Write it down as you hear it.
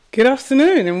Good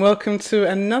afternoon and welcome to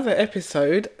another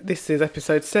episode. This is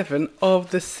episode 7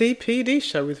 of the CPD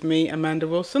show with me, Amanda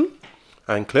Wilson.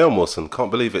 And Cleon Wilson. Can't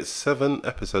believe it's 7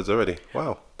 episodes already.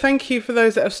 Wow. Thank you for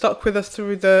those that have stuck with us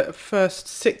through the first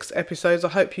 6 episodes. I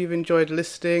hope you've enjoyed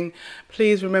listening.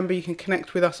 Please remember you can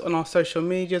connect with us on our social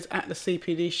medias at the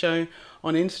CPD show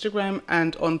on Instagram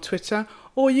and on Twitter.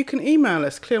 Or you can email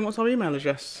us. Cleon, what's our email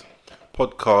address?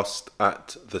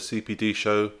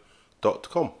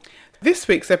 podcast@thecpdshow.com. This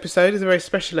week's episode is a very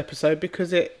special episode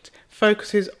because it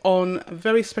focuses on a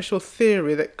very special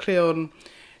theory that Cleon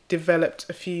developed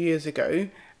a few years ago,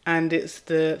 and it's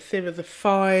the theory of the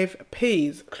 5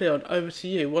 Ps. Cleon, over to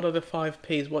you. What are the 5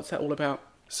 Ps? What's that all about?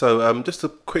 So just a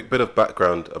quick bit of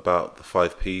background about the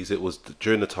 5 Ps. It was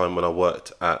during the time when I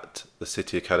worked at the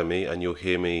City Academy, and you'll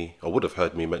hear me, or would have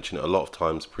heard me mention it a lot of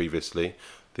times previously,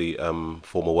 the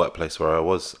former workplace where I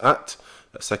was at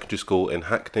secondary school in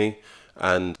Hackney.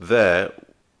 And there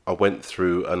I went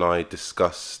through and I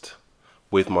discussed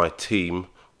with my team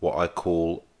what I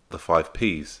call the 5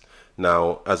 Ps.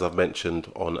 Now, as I've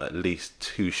mentioned on at least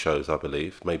 2 shows, I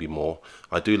believe, maybe more,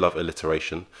 I do love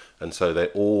alliteration. And so they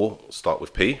all start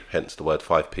with P, hence the word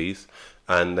 5 Ps.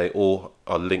 And they all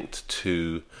are linked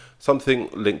to something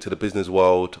linked to the business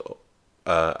world,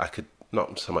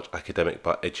 not so much academic,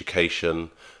 but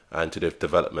education and to do with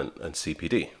development and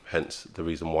CPD. Hence the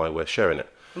reason why we're sharing it.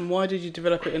 And why did you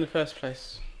develop it in the first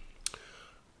place?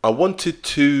 I wanted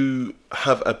to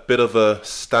have a bit of a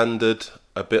standard,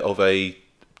 a bit of a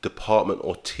department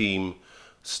or team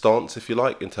stance, if you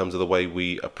like, in terms of the way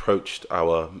we approached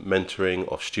our mentoring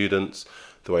of students,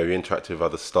 the way we interacted with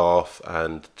other staff,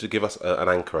 and to give us an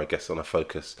anchor, I guess, on a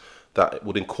focus that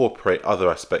would incorporate other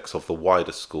aspects of the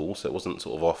wider school. So it wasn't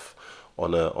sort of off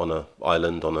on a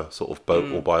island, on a sort of boat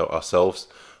all by ourselves,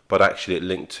 but actually it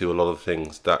linked to a lot of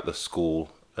things that the school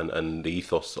and the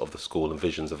ethos of the school and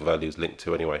visions and values linked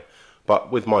to anyway.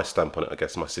 But with my stamp on it, I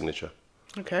guess, my signature.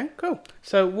 Okay, cool.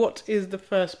 So what is the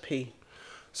first P?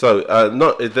 So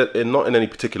not in any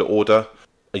particular order.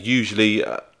 Usually,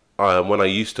 when I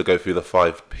used to go through the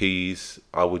 5 Ps,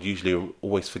 I would usually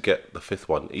always forget the 5th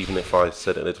one, even if I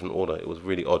said it in a different order. It was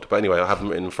really odd. But anyway, I have them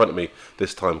written in front of me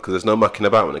this time because there's no mucking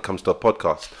about when it comes to a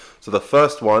podcast. So the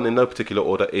first one, in no particular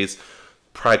order, is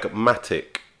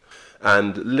pragmatic.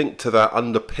 And linked to that,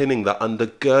 underpinning that,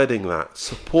 undergirding that,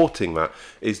 supporting that,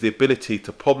 is the ability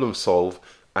to problem solve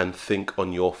and think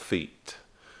on your feet.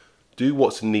 Do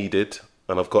what's needed,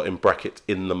 and I've got in brackets,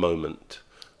 in the moment.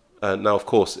 Now, of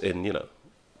course,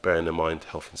 bearing in mind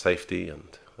health and safety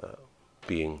and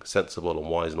being sensible and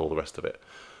wise and all the rest of it.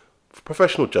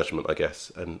 Professional judgment, I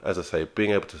guess. And as I say,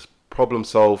 being able to problem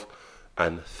solve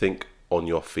and think on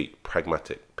your feet.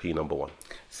 Pragmatic, P number 1.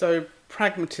 So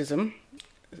pragmatism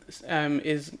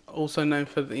is also known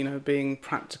for being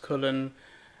practical and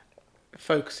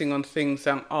focusing on things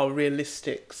that are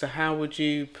realistic. So how would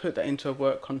you put that into a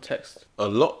work context? A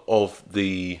lot of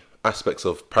the aspects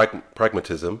of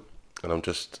pragmatism, and I'm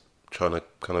just trying to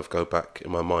kind of go back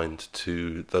in my mind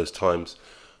to those times,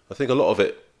 I think a lot of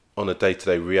it on a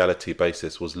day-to-day reality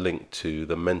basis was linked to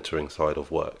the mentoring side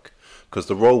of work. Because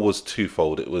the role was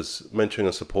twofold. It was mentoring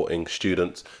and supporting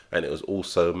students, and it was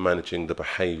also managing the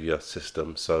behaviour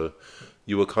system. So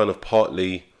you were kind of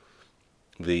partly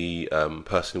the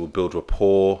person who would build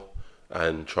rapport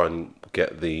and try and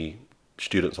get the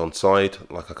students on side,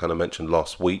 like I kind of mentioned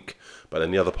last week. But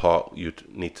then the other part, you'd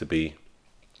need to be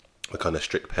a kind of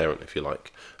strict parent, if you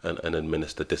like, and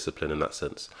administer discipline in that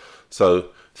sense.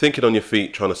 So thinking on your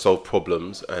feet, trying to solve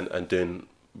problems and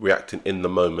reacting in the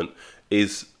moment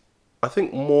is, I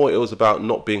think more it was about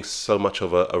not being so much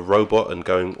of a robot and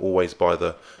going always by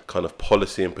the kind of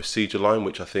policy and procedure line,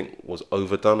 which I think was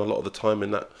overdone a lot of the time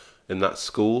in that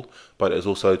school. But it was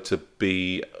also to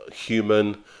be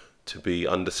human, to be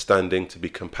understanding, to be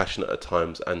compassionate at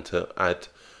times, and to add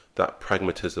that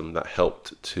pragmatism that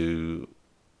helped to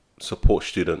support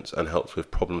students and helped with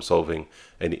problem solving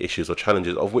any issues or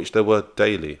challenges, of which there were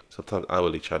daily, sometimes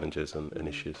hourly challenges and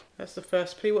issues. That's the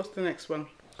first P. What's the next one?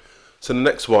 So the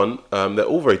next one, they're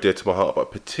all very dear to my heart,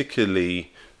 but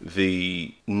particularly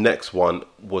the next one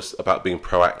was about being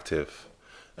proactive.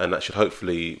 And that should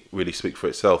hopefully really speak for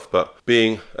itself. But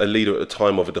being a leader at the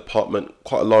time of a department,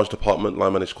 quite a large department, I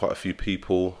managed quite a few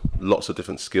people, lots of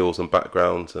different skills and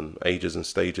backgrounds and ages and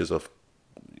stages of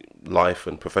life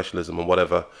and professionalism and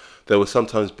whatever. There would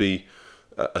sometimes be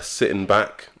a sitting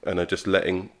back and just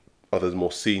letting others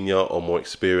more senior or more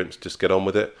experienced just get on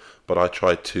with it. But I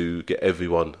tried to get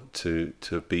everyone to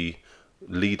be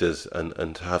leaders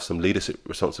and to have some leadership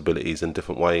responsibilities in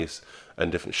different ways and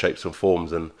different shapes and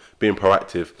forms. And being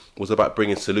proactive was about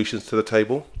bringing solutions to the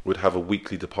table. We'd have a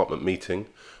weekly department meeting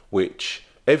which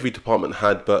every department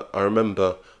had, but I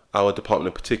remember our department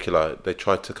in particular, they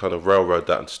tried to kind of railroad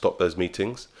that and stop those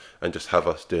meetings and just have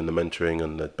us doing the mentoring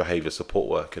and the behaviour support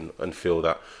work and feel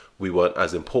that we weren't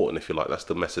as important, if you like. That's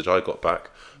the message I got back.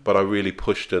 But I really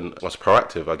pushed and was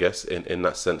proactive, I guess, in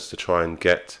that sense, to try and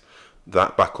get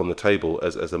that back on the table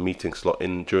as a meeting slot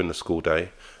in during the school day,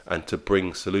 and to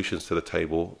bring solutions to the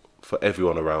table for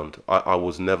everyone around. I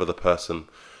was never the person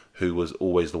who was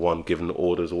always the one giving the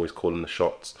orders, always calling the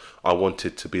shots. I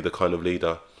wanted to be the kind of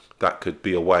leader that could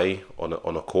be away on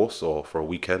a course or for a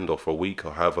weekend or for a week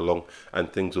or however long,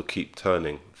 and things would keep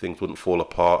turning. Things wouldn't fall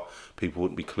apart. People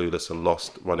wouldn't be clueless and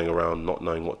lost, running around not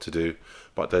knowing what to do,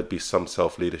 but there'd be some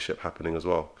self-leadership happening as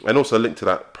well. And also linked to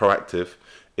that, proactive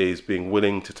is being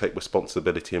willing to take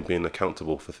responsibility and being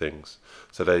accountable for things.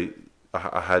 So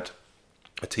I had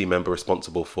a team member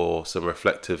responsible for some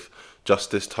reflective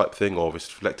justice type thing, or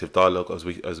reflective dialogue, as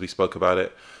we spoke about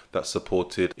it, that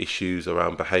supported issues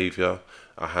around behaviour.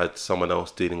 I had someone else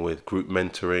dealing with group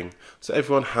mentoring. So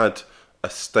everyone had a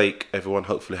stake, everyone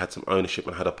hopefully had some ownership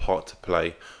and had a part to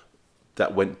play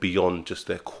that went beyond just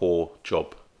their core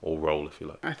job or role, if you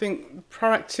like. I think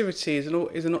proactivity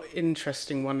is an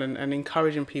interesting one, and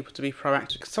encouraging people to be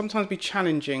proactive can sometimes be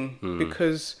challenging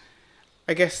because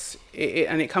I guess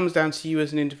it comes down to you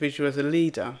as an individual, as a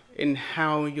leader, in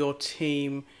how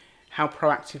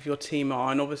proactive your team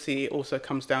are. And obviously it also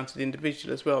comes down to the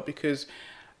individual as well, because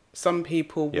some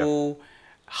people will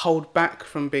hold back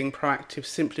from being proactive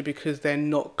simply because they're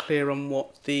not clear on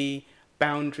what the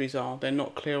boundaries are. They're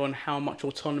not clear on how much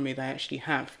autonomy they actually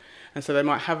have. And so they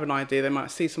might have an idea, they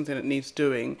might see something that needs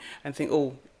doing and think,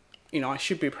 I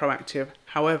should be proactive.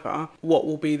 However, what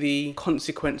will be the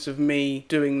consequence of me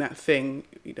doing that thing,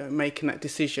 making that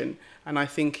decision? And I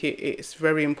think it's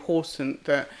very important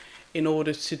that in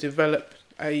order to develop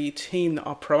a team that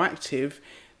are proactive,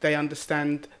 they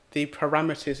understand the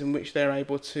parameters in which they're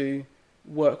able to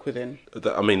work within.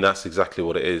 I mean, that's exactly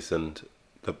what it is. And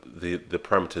the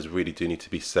parameters really do need to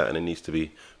be set, and it needs to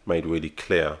be made really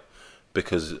clear.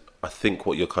 Because I think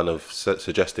what you're kind of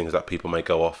suggesting is that people may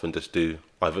go off and just do,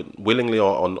 either willingly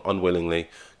or unwillingly,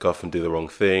 go off and do the wrong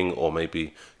thing, or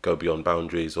maybe go beyond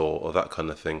boundaries or that kind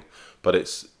of thing. But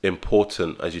it's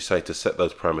important, as you say, to set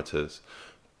those parameters.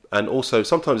 And also,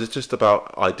 sometimes it's just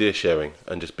about idea sharing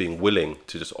and just being willing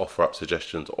to just offer up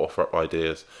suggestions, offer up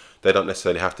ideas. They don't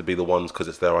necessarily have to be the ones, because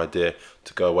it's their idea,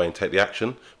 to go away and take the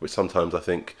action, which sometimes I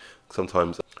think,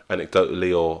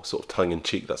 anecdotally or sort of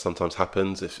tongue-in-cheek, that sometimes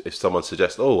happens. If someone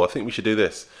suggests, I think we should do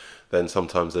this, then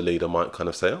sometimes the leader might kind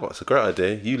of say, that's a great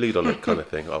idea, you lead on it, kind of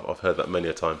thing. I've heard that many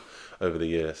a time over the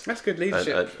years. That's good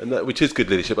leadership. And that, which is good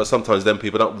leadership, but sometimes then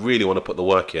people don't really want to put the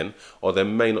work in, or they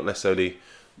may not necessarily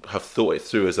have thought it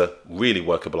through as a really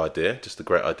workable idea, just a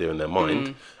great idea in their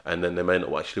mind, and then they may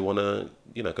not actually want to,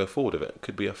 go forward with it. It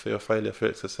could be a fear of failure, fear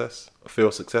of success,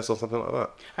 or something like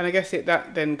that. And I guess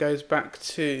that then goes back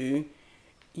to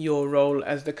your role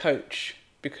as the coach,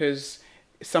 because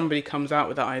somebody comes out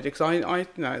with that idea. Because I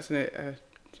know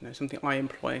it's something I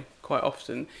employ quite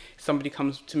often. Somebody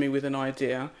comes to me with an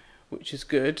idea which is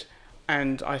good,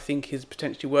 and I think is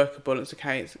potentially workable. It's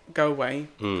okay, go away,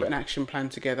 put an action plan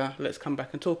together, let's come back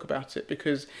and talk about it.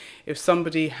 Because if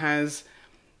somebody has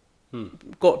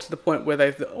got to the point where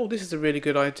they've thought, this is a really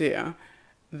good idea,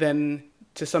 then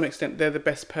to some extent they're the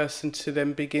best person to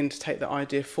then begin to take that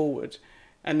idea forward.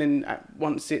 And then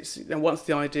once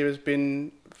the idea has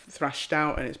been thrashed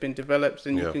out and it's been developed,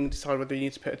 then you can decide whether you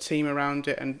need to put a team around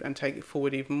it and take it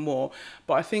forward even more.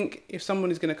 But I think if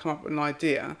someone is going to come up with an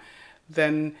idea,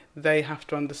 then they have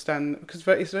to understand, because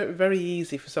it's very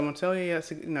easy for someone to say,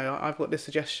 I've got this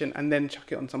suggestion, and then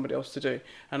chuck it on somebody else to do.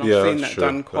 And I've seen that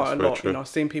done quite a lot. I've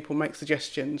seen people make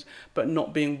suggestions, but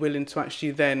not being willing to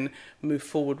actually then move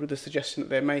forward with the suggestion that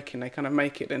they're making. They kind of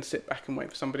make it, then sit back and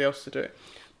wait for somebody else to do it.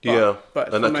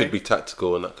 But and that could be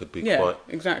tactical, and that could be quite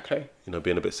exactly.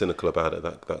 Being a bit cynical about it.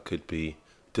 That could be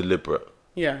deliberate.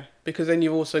 Yeah, because then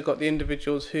you've also got the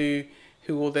individuals who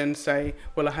will then say,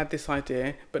 "Well, I had this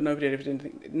idea, but nobody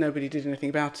did anything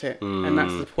about it," and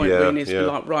that's the point where you need to be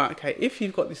like, "Right, okay, if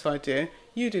you've got this idea,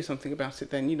 you do something about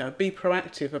it. Then be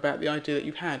proactive about the idea that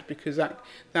you had, because that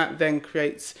then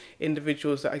creates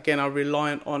individuals that again are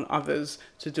reliant on others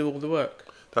to do all the work."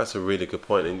 That's a really good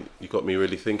point, and you got me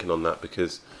really thinking on that,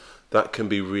 because that can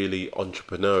be really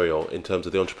entrepreneurial in terms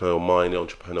of the entrepreneurial mind, the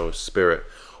entrepreneurial spirit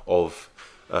of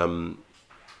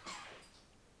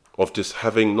just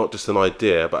having not just an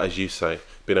idea, but as you say,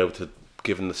 being able to,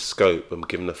 given the scope and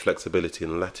given the flexibility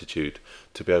and latitude,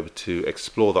 to be able to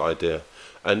explore that idea.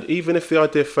 And even if the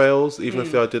idea fails, even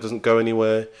if the idea doesn't go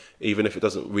anywhere, even if it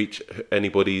doesn't reach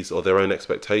anybody's or their own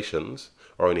expectations,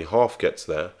 or only half gets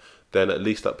there, then at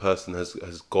least that person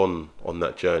has gone on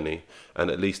that journey, and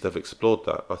at least they've explored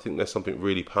that. I think there's something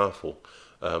really powerful,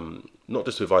 not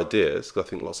just with ideas, 'cause I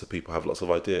think lots of people have lots of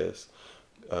ideas,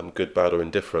 good, bad, or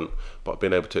indifferent, but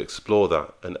being able to explore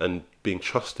that and being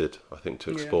trusted, I think,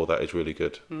 to explore that is really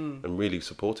good and really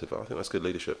supportive. I think that's good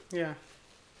leadership. Yeah.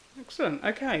 Excellent.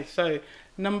 Okay, so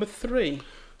number 3.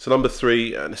 So number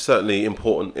 3, and it's certainly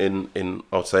important in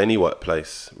I would say any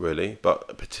workplace really,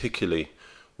 but particularly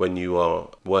when you are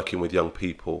working with young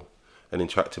people and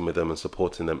interacting with them and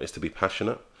supporting them, is to be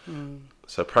passionate.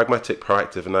 So pragmatic,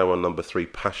 proactive, and now on number 3,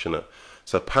 passionate.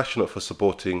 So passionate for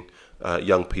supporting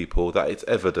young people, that it's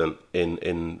evident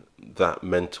in that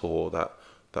mentor,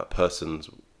 that person's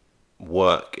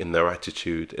work, in their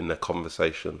attitude, in their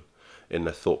conversation, in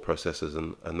their thought processes,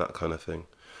 and that kind of thing.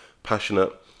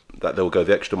 Passionate that they'll go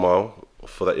the extra mile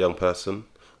for that young person.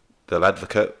 They'll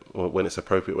advocate when it's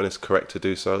appropriate, when it's correct to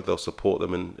do so. They'll support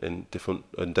them in different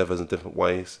endeavours in different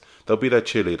ways. They'll be their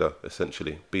cheerleader,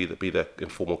 essentially, be their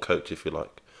informal coach, if you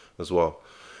like, as well.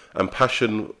 And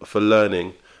passion for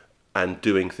learning and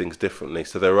doing things differently.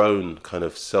 So their own kind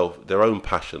of their own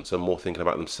passion. So more thinking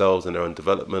about themselves and their own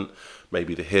development,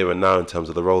 maybe the here and now in terms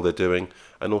of the role they're doing,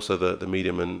 and also the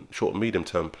medium and short and medium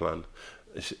term plan.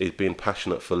 Is being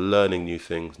passionate for learning new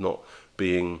things, not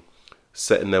being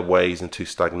set in their ways and too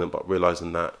stagnant, but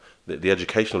realising that the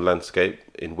educational landscape,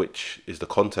 in which is the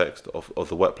context of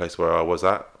the workplace where I was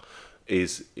at,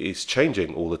 is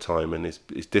changing all the time, and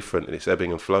is different, and it's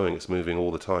ebbing and flowing, it's moving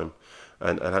all the time.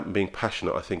 And being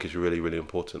passionate, I think, is really, really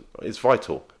important. It's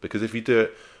vital, because if you do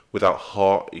it without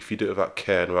heart, if you do it without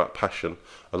care and without passion,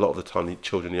 a lot of the time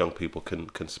children and young people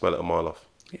can smell it a mile off.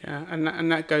 Yeah,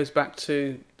 and that goes back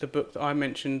to the book that I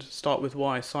mentioned, Start With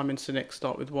Why, Simon Sinek's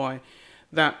Start With Why.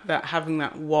 That having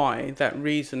that why, that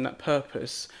reason, that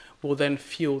purpose will then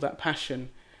fuel that passion.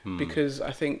 Because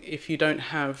I think if you don't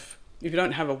have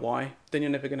a why, then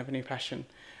you're never going to have any passion.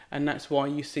 And that's why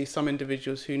you see some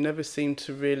individuals who never seem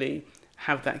to really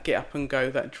have that get up and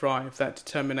go, that drive, that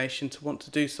determination to want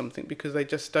to do something, because they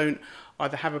just don't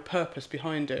either have a purpose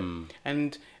behind it.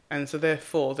 And so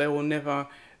therefore they will never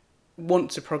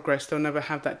want to progress, they'll never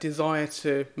have that desire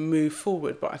to move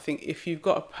forward. But I think if you've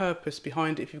got a purpose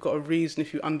behind it, if you've got a reason,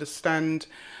 if you understand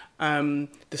the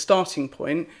starting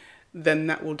point, then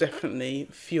that will definitely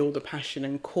fuel the passion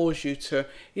and cause you to,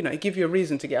 give you a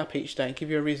reason to get up each day, give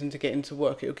you a reason to get into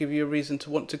work. It'll give you a reason to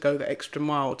want to go the extra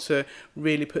mile, to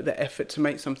really put the effort to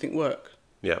make something work.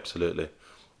 Yeah, absolutely.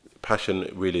 Passion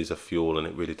really is a fuel, and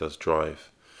it really does drive.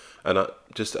 And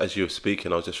just as you were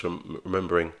speaking, I was just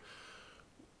remembering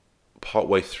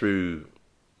partway through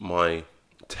my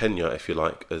tenure, if you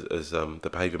like, as the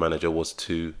behaviour manager, was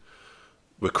to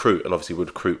recruit, and obviously would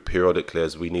recruit periodically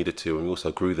as we needed to, and we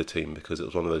also grew the team because it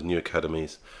was one of those new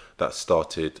academies that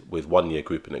started with 1 year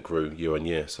group and it grew year on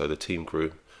year, so the team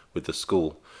grew with the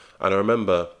school. And I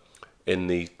remember in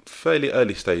the fairly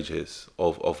early stages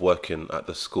of working at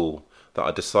the school that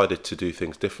I decided to do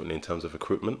things differently in terms of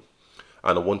recruitment,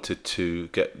 and I wanted to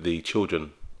get the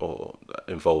children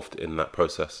involved in that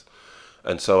process.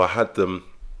 And so I had them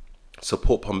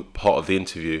support part of the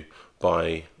interview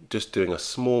by just doing a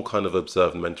small kind of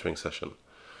observed mentoring session,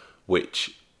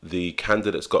 which the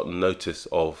candidates got notice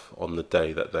of on the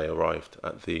day that they arrived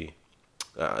at the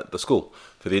school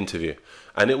for the interview.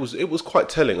 And it was quite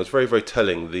telling. It was very, very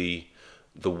telling, the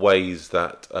ways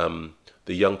that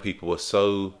the young people were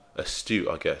so astute,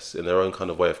 I guess, in their own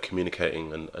kind of way of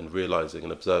communicating and realising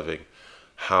and observing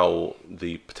how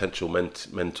the potential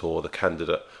mentor, the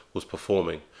candidate, was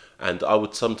performing. And I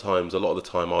would sometimes, a lot of the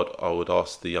time, I would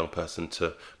ask the young person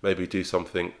to maybe do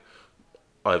something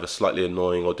either slightly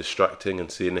annoying or distracting,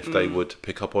 and seeing if they would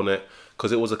pick up on it.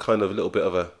 Because it was a kind of a little bit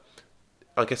of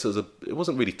it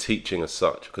wasn't really teaching as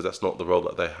such, because that's not the role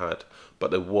that they had.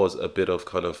 But there was a bit of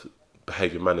kind of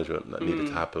behaviour management that needed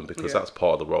to happen, because that's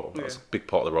part of the role. That's a big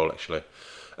part of the role, actually.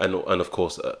 And of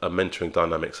course, a mentoring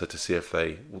dynamic, so to see if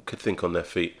they could think on their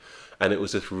feet. And it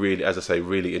was just really, as I say,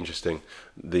 really interesting,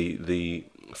 the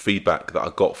feedback that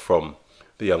I got from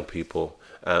the young people.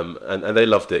 And they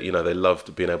loved it. They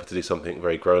loved being able to do something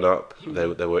very grown up. They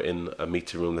were in a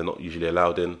meeting room they're not usually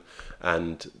allowed in,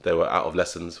 and they were out of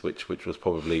lessons, which was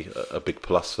probably a big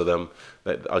plus for them.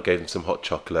 I gave them some hot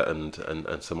chocolate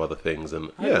and some other things.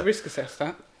 And I had to risk assess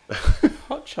that.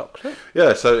 Hot chocolate.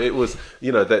 Yeah, so it was,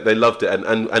 they loved it,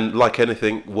 and like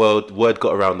anything, word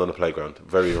got around on the playground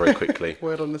very, very quickly.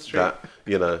 Word on the street. That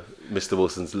Mr.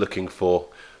 Wilson's looking for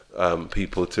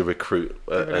people to recruit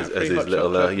as his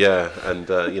little and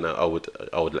I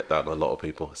would let down a lot of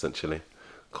people, essentially,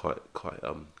 quite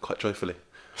joyfully.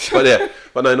 But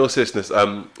no, in all seriousness,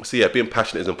 so yeah, being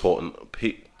passionate is important.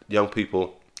 Young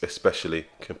people especially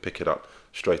can pick it up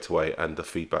straight away, and the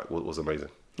feedback was amazing.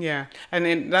 Yeah, and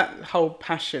in that whole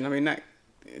passion, I mean, that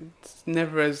it's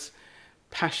never has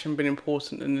passion been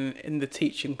important in the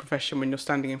teaching profession when you're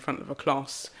standing in front of a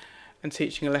class and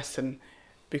teaching a lesson,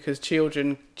 because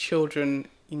children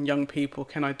and young people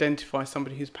can identify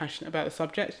somebody who's passionate about the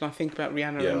subject. And I think about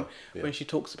Rihanna when she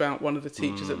talks about one of the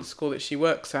teachers at the school that she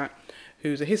works at,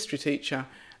 who's a history teacher,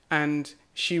 and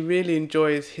she really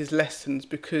enjoys his lessons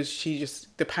because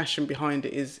the passion behind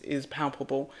it is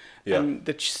palpable. Yeah. And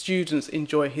the students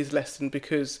enjoy his lesson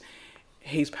because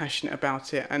he's passionate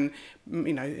about it. And,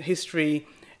 history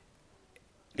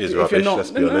is rubbish,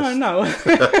 let's be honest. No.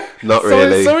 Not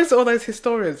really. Sorry to all those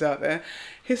historians out there.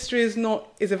 History is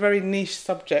a very niche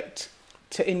subject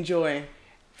to enjoy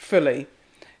fully.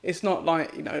 It's not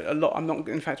like, a lot. I'm not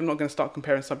going to start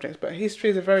comparing subjects, but history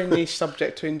is a very niche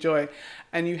subject to enjoy.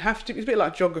 And you have to, it's a bit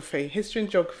like geography, history and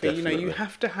geography. Definitely. You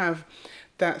have to have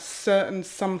that certain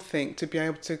something to be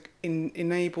able to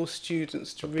enable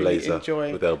students to really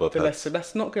enjoy the lesson.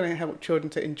 That's not going to help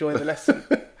children to enjoy the lesson.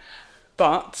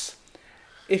 But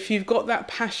if you've got that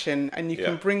passion and you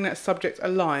can bring that subject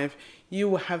alive, you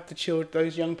will have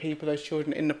those young people, those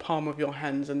children in the palm of your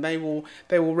hands, and they will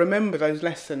remember those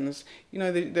lessons.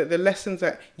 The lessons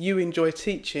that you enjoy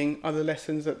teaching are the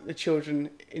lessons that the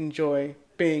children enjoy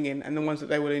being in, and the ones that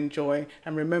they will enjoy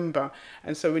and remember.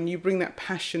 And so when you bring that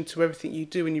passion to everything you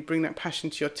do, when you bring that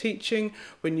passion to your teaching,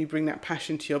 when you bring that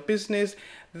passion to your business,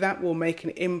 that will make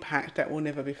an impact that will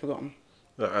never be forgotten.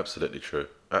 No, absolutely true.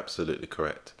 Absolutely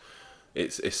correct.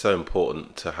 It's so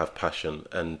important to have passion,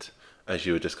 and as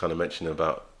you were just kind of mentioning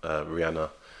about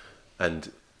Rihanna,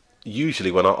 and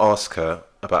usually when I ask her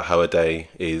about how her day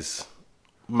is,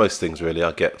 most things really,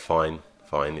 I get fine,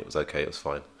 it was okay, it was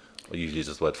fine. I usually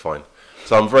use the word fine.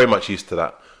 So I'm very much used to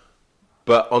that.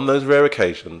 But on those rare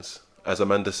occasions, as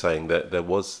Amanda's saying, that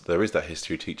there is that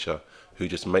history teacher who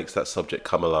just makes that subject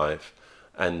come alive,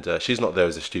 and she's not there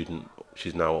as a student,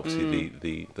 she's now obviously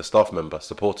the staff member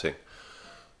supporting.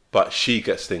 But she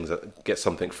gets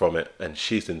something from it, and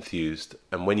she's enthused.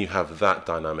 And when you have that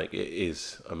dynamic, it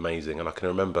is amazing. And I can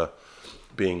remember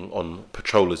being on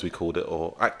patrol, as we called it,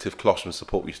 or active classroom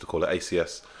support, we used to call it,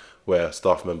 ACS, where a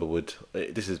staff member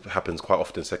happens quite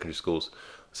often in secondary schools.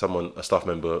 A staff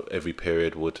member every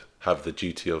period would have the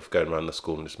duty of going around the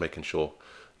school and just making sure,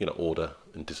 order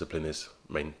and discipline is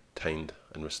maintained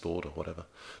and restored or whatever.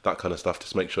 That kind of stuff,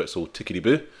 just make sure it's all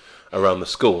tickety-boo around the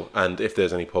school, and if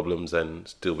there's any problems, then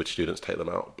deal with students, take them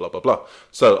out, blah blah blah.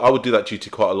 So I would do that duty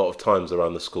quite a lot of times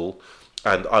around the school,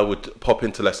 and I would pop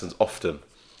into lessons often,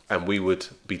 and we would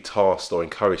be tasked or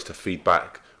encouraged to feed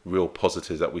back real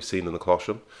positives that we've seen in the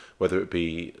classroom, whether it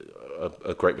be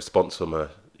a great response from a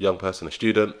young person, a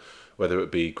student, whether it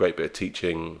be a great bit of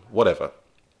teaching, whatever.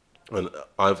 And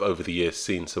I've over the years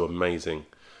seen some amazing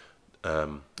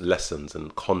lessons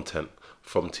and content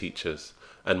from teachers,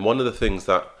 and one of the things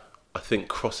that I think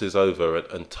crosses over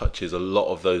and touches a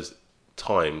lot of those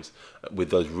times with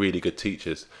those really good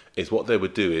teachers is what they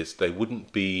would do is they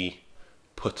wouldn't be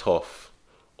put off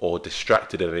or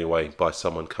distracted in any way by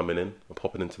someone coming in or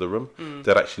popping into the room.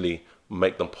 They'd actually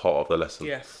make them part of the lesson.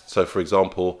 Yes. So for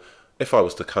example, if I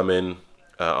was to come in,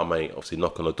 I may obviously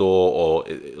knock on the door, or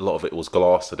a lot of it was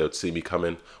glass, so they would see me come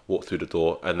in, walk through the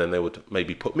door, and then they would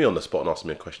maybe put me on the spot and ask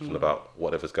me a question about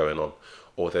whatever's going on,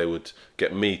 or they would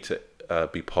get me to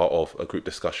be part of a group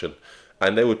discussion,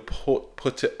 and they would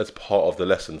put it as part of the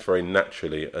lesson very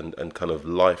naturally, and kind of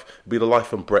be the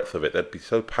life and breadth of it. They'd be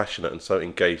so passionate and so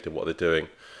engaged in what they're doing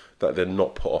that they're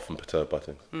not put off and perturbed by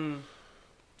things.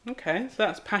 Okay, so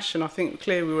that's passion. I think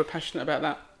clearly we were passionate about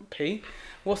that, P.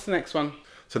 What's the next one?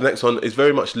 So the next one is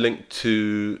very much linked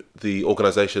to the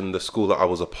organisation, the school that I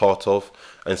was a part of,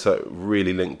 and so it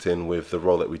really linked in with the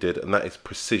role that we did, and that is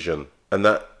precision. And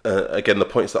that, again, the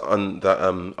points that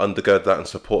undergird that and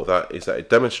support that is that it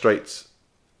demonstrates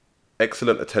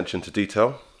excellent attention to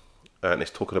detail, and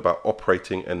it's talking about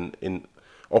operating in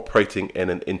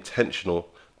an intentional,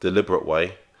 deliberate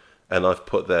way, and I've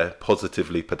put there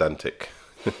positively pedantic.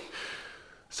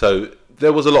 So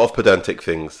there was a lot of pedantic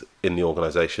things in the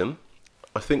organisation.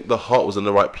 I think the heart was in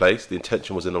the right place, the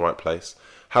intention was in the right place.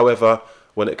 However,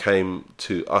 when it came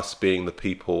to us being the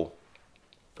people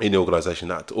in the organisation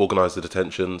that had to organise the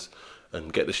detentions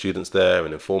and get the students there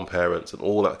and inform parents and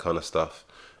all that kind of stuff,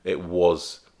 it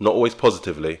was not always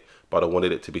positively, but I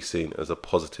wanted it to be seen as a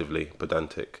positively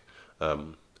pedantic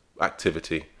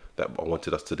activity that I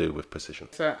wanted us to do with precision.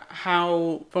 So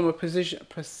how, from a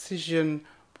precision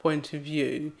point of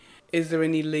view, is there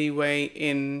any leeway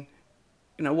in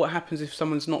what happens if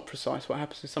someone's not precise? What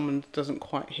happens if someone doesn't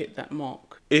quite hit that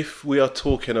mark? If we are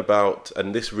talking about,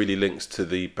 and this really links to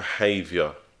the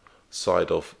behaviour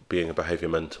side of being a behaviour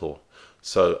mentor.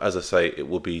 So, as I say, it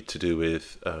will be to do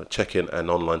with checking an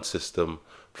online system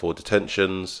for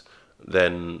detentions,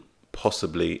 then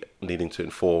possibly needing to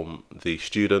inform the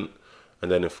student and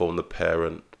then inform the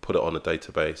parent, put it on a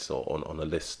database or on a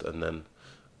list, and then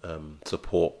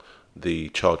support the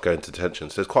child going to detention.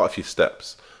 So there's quite a few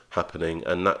steps happening,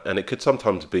 and it could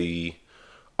sometimes be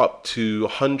up to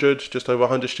 100, just over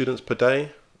 100 students per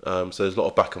day. So there's a lot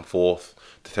of back and forth.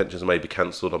 Detentions may be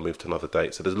cancelled or moved to another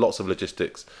date. So there's lots of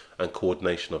logistics and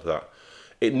coordination of that.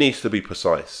 It needs to be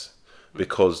precise,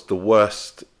 because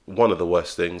one of the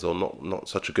worst things, or not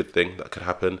such a good thing that could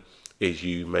happen, is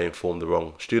you may inform the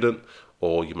wrong student,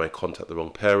 or you may contact the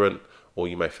wrong parent, or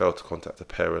you may fail to contact a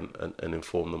parent and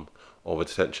inform them of a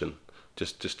detention.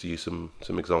 Just to use some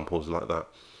examples like that.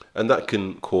 And that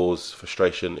can cause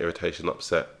frustration, irritation,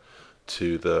 upset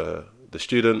to the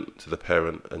student, to the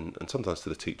parent, and sometimes to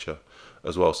the teacher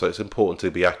as well. So it's important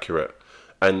to be accurate.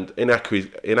 And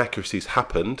inaccuracies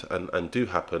happened and do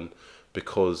happen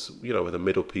because, with the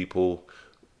middle people,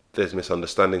 there's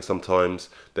misunderstanding sometimes.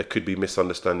 There could be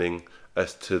misunderstanding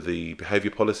as to the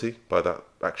behaviour policy by that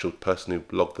actual person who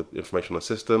logged the information on the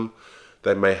system.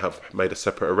 They may have made a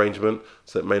separate arrangement,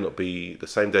 so it may not be the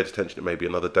same day detention, it may be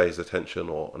another day's detention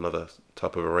or another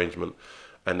type of arrangement,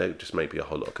 and there just may be a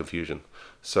whole lot of confusion.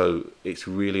 So it's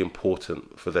really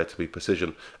important for there to be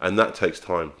precision, and that takes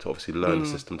time to obviously learn the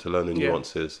system, to learn the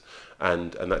nuances,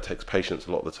 and that takes patience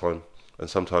a lot of the time, and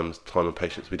sometimes time and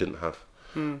patience we didn't have.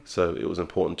 So it was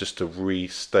important just to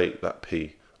restate that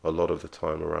P a lot of the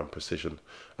time around precision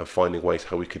and finding ways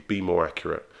how we could be more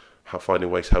accurate,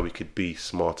 finding ways how we could be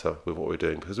smarter with what we're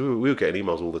doing, because we were getting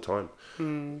emails all the time.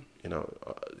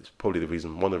 It's probably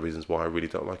one of the reasons why I really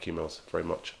don't like emails very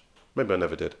much. Maybe I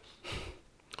never did.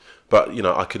 But,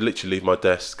 I could literally leave my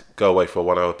desk, go away for a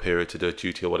 1 hour period to do a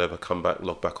duty or whatever, come back,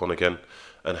 log back on again,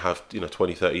 and have,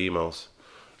 20, 30 emails,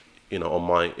 on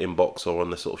my inbox or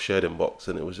on the sort of shared inbox.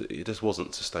 And it just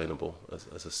wasn't sustainable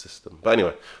as a system. But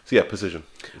anyway, so yeah, precision.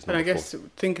 And I guess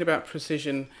thinking about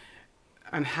precision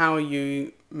and how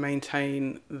you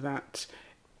maintain that,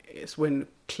 it's when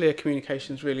clear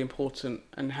communication is really important,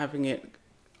 and having it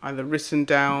either written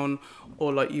down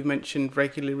or, like you mentioned,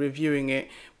 regularly reviewing it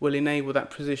will enable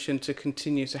that precision to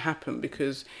continue to happen,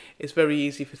 because it's very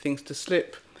easy for things to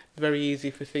slip, very easy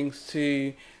for things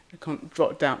to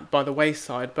drop down by the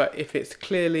wayside. But if it's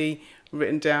clearly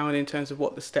written down in terms of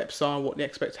what the steps are, what the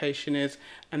expectation is,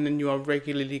 and then you are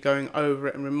regularly going over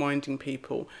it and reminding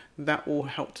people, that will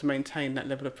help to maintain that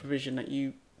level of precision that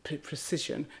you've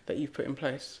put in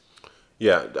place.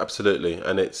 Yeah, absolutely.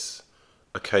 And it's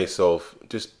a case of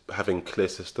just having clear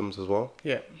systems as well.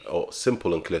 Yeah. Or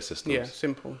simple and clear systems. Yeah,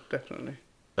 simple, definitely.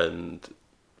 And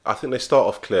I think they start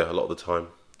off clear a lot of the time.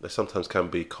 They sometimes can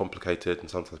be complicated, and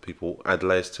sometimes people add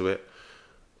layers to it,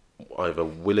 either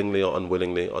willingly or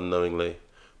unwillingly, unknowingly.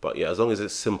 But yeah, as long as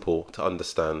it's simple to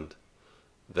understand,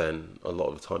 then a lot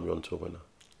of the time you're onto a winner.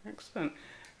 Excellent.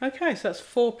 Okay, so that's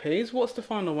 4 Ps. What's the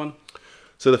final one?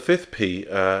 So the 5th P,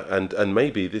 and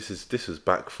maybe this is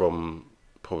back from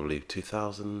probably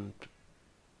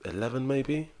 2011,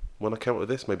 maybe, when I came up with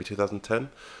this, maybe 2010.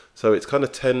 So it's kind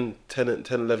of 10,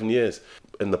 11 years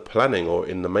in the planning or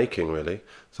in the making, really.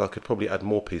 So I could probably add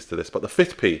more P's to this. But the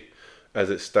 5th P, as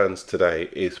it stands today,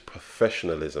 is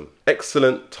professionalism.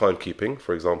 Excellent timekeeping,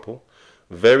 for example,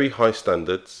 very high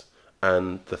standards,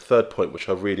 and the third point, which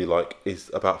I really like, is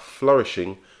about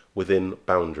flourishing within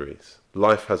boundaries.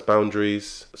 Life has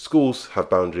boundaries, schools have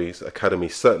boundaries,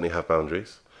 academies certainly have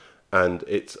boundaries, and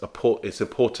it's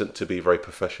important to be very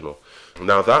professional.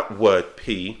 Now that word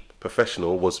P,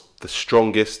 professional, was the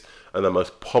strongest and the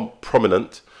most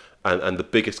prominent and the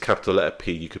biggest capital letter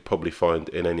P you could probably find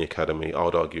in any academy, I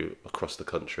would argue, across the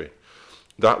country.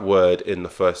 That word in the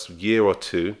first year or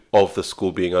two of the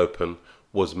school being open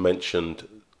was mentioned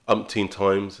umpteen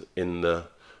times in the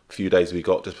few days we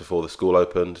got just before the school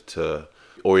opened to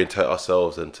orientate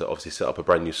ourselves and to obviously set up a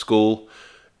brand new school.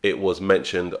 It was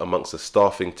mentioned amongst the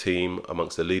staffing team,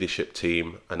 amongst the leadership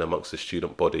team, and amongst the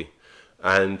student body.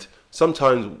 And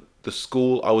sometimes the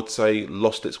school, I would say,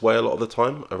 lost its way a lot of the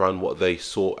time around what they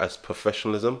saw as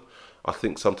professionalism. I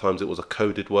think sometimes it was a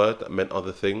coded word that meant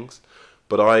other things.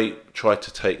 But I tried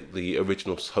to take the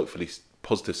original, hopefully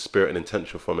positive spirit and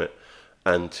intention from it,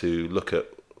 and to look at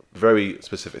very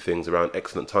specific things around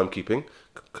excellent timekeeping,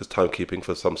 because timekeeping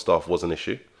for some staff was an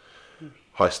issue.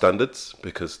 High standards,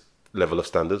 because level of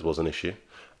standards was an issue.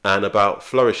 And about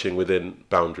flourishing within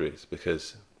boundaries,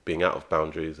 because being out of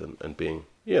boundaries and being,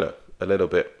 a little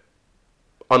bit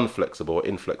unflexible or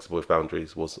inflexible with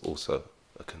boundaries was also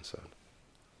a concern.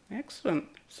 Excellent.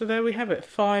 So there we have it.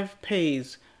 5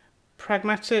 P's.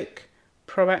 Pragmatic,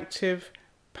 proactive,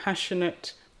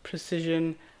 passionate,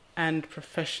 precision, and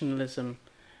professionalism.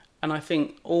 And I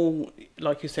think all,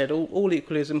 like you said, all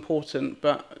equally as important,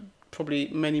 but probably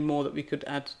many more that we could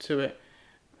add to it,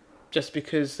 just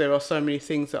because there are so many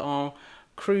things that are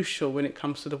crucial when it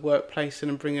comes to the workplace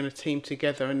and bringing a team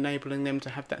together, enabling them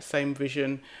to have that same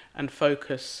vision and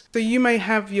focus. So you may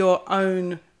have your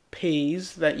own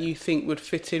P's that you think would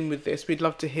fit in with this. We'd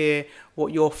love to hear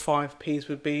what your 5 P's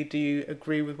would be. Do you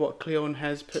agree with what Cleon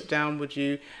has put down? Would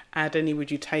you add any?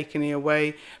 Would you take any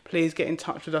away? Please get in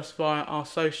touch with us via our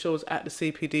socials at the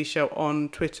CPD Show on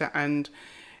Twitter and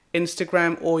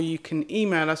Instagram, or you can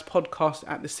email us podcast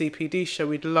at the CPD Show.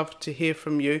 We'd love to hear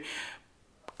from you.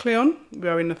 Cleon, we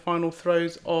are in the final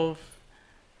throes of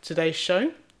today's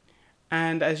show,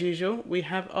 and as usual, we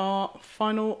have our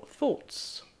final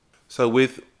thoughts. So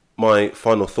with my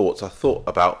final thoughts, I thought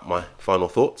about my final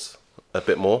thoughts a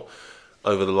bit more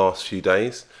over the last few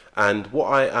days, and what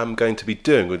I am going to be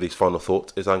doing with these final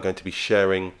thoughts is I'm going to be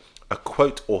sharing a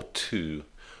quote or two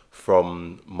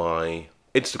from my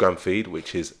Instagram feed,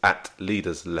 which is at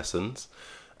Leaders Lessons,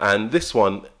 and this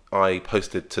one I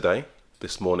posted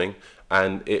this morning,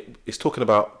 and it is talking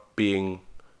about being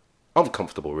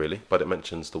uncomfortable, really, but it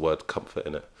mentions the word comfort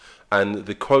in it. And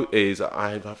the quote is,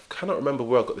 I cannot remember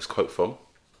where I got this quote from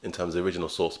in terms of the original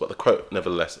source, but the quote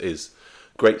nevertheless is,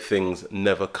 "Great things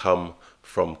never come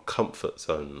from comfort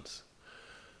zones."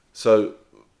 So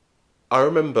I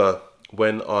remember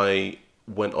when I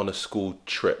went on a school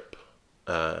trip,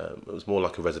 it was more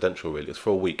like a residential, really. It was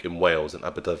for a week in Wales and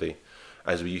Abu Dhabi,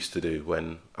 as we used to do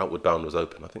when Outward Bound was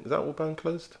open. I think, is Outward Bound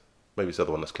closed? Maybe it's the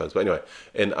other one that's closed. But anyway,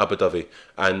 in Abu Dhabi.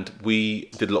 And we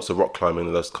did lots of rock climbing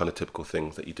and those kind of typical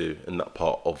things that you do in that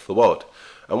part of the world.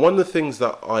 And one of the things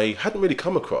that I hadn't really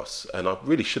come across, and I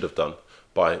really should have done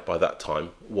by that time,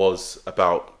 was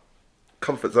about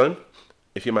comfort zone.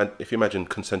 If you imagine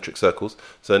concentric circles,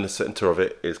 so in the center of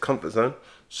it is comfort zone.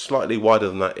 Slightly wider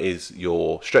than that is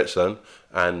your stretch zone,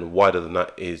 and wider than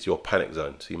that is your panic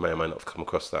zone. So you may or may not have come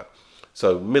across that.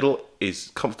 So middle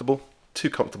is comfortable, too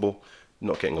comfortable,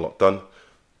 not getting a lot done.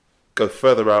 Go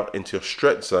further out into your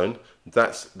stretch zone.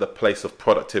 That's the place of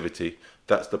productivity.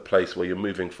 That's the place where you're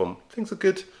moving from things are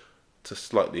good to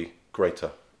slightly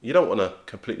greater. You don't want to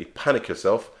completely panic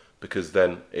yourself, because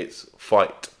then it's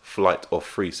fight, flight, or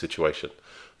freeze situation.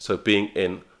 So being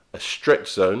in a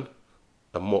stretch zone,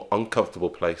 a more uncomfortable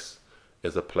place,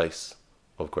 is a place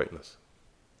of greatness.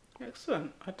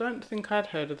 Excellent. I don't think I'd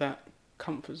heard of that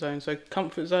comfort zone. So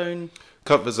comfort zone,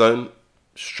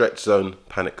 stretch zone,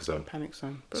 panic zone. panic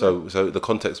zone. So the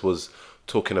context was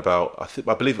talking about,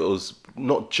 I believe it was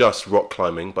not just rock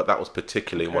climbing, but that was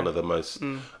particularly one of the most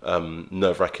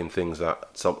nerve-wracking things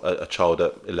that a child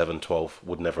at 11, 12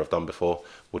 would never have done before,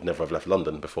 would never have left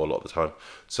London before a lot of the time.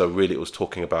 So really it was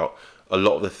talking about a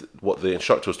lot of what the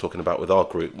instructor was talking about with our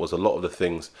group was a lot of the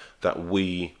things that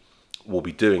we will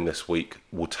be doing this week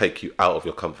will take you out of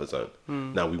your comfort zone.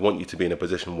 Now we want you to be in a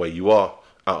position where you are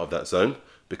out of that zone,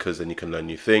 because then you can learn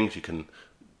new things, you can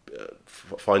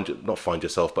not find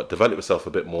yourself, but develop yourself a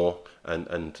bit more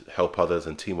and help others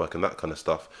and teamwork and that kind of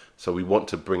stuff. So we want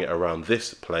to bring it around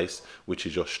this place, which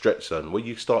is your stretch zone, where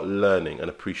you start learning and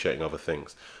appreciating other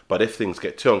things. But if things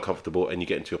get too uncomfortable and you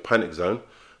get into your panic zone,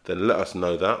 then let us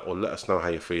know that, or let us know how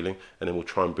you're feeling, and then we'll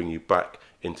try and bring you back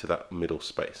into that middle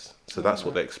space. So that's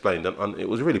what they explained, and it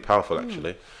was really powerful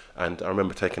actually. And I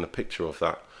remember taking a picture of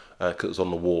that because it was on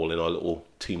the wall in our little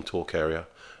team talk area.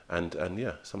 And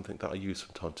yeah, something that I use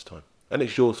from time to time. And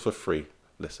it's yours for free,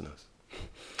 listeners.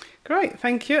 Great,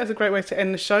 thank you. That's a great way to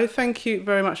end the show. Thank you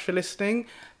very much for listening.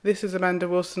 This is Amanda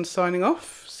Wilson signing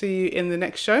off. See you in the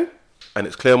next show. And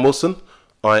it's Cleon Wilson.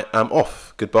 I am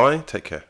off. Goodbye. Take care.